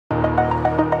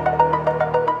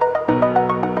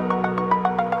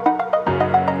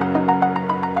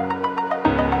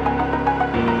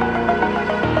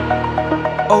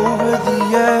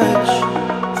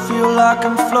like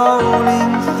I'm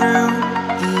floating through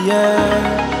the air.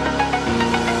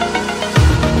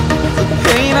 The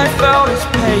pain I felt is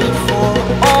paid for,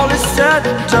 all is said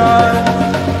and done.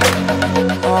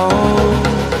 Oh,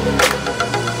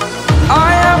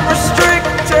 I am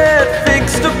restricted,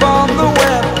 fixed upon the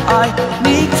web. I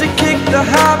need to kick the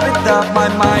habit that my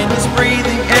mind is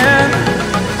breathing in.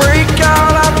 Break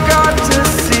out, I've got to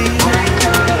see.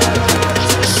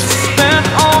 Spent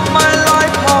all my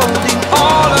life holding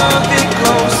all of it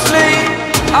closely.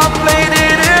 I played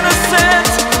it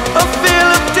innocent, a feel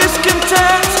of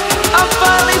discontent. I'm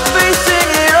finally facing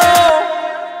it all,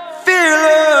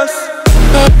 fearless.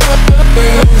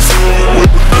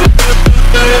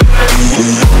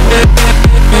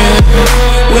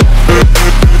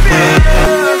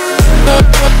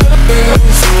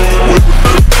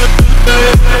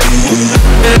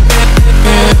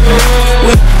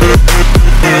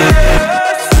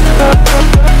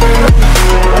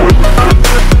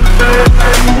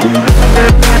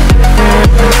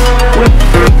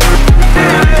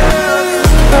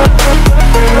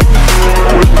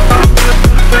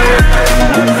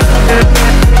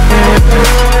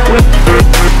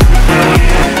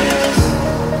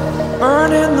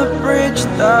 Burning the bridge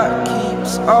that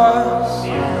keeps us.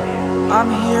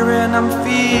 I'm here and I'm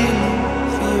feeling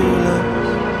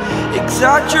fearless.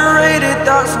 Exaggerated,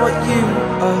 that's what you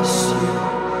assume.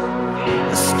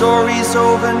 The story's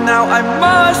over now, I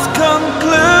must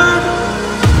conclude.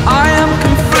 I am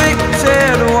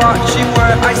conflicted, watching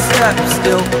where I step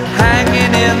still,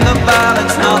 hanging in the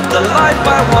balance. Not the life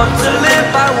I want to live,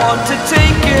 I want to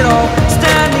take it all.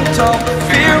 Standing tall,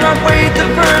 fear outweighed the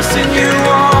person you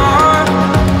are.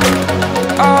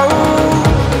 Oh,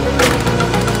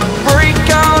 break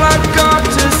out, I've got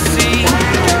to see.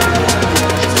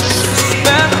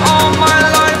 Spent all my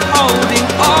life holding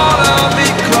all of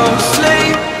it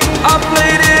closely. I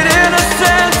played it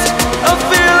innocent, a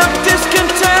feel of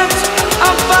discontent.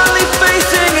 I'm finally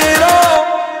facing it all,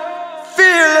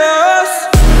 fearless.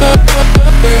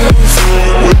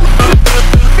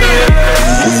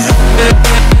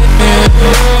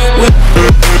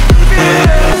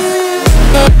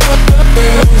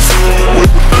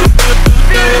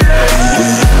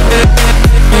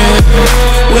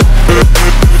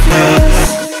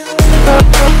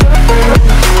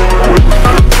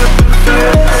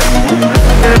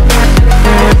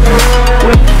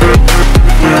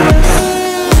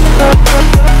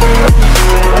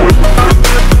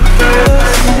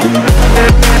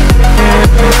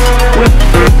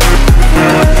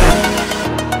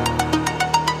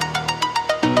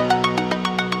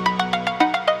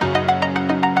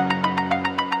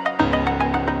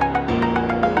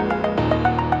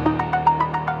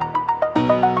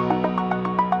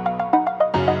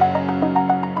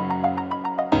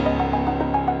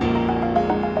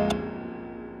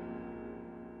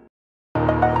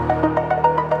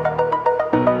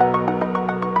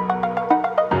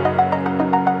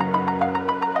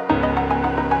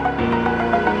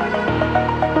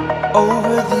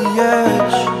 Over the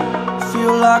edge,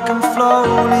 feel like I'm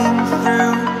floating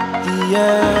through the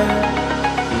air.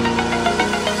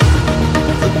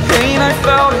 The pain I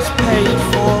felt is paid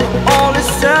for, all is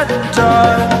said and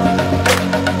done.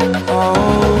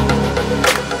 Oh,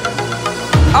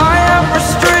 I am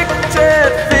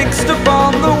restricted, fixed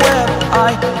upon the web.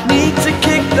 I need to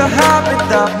kick the habit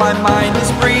that my mind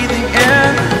is breathing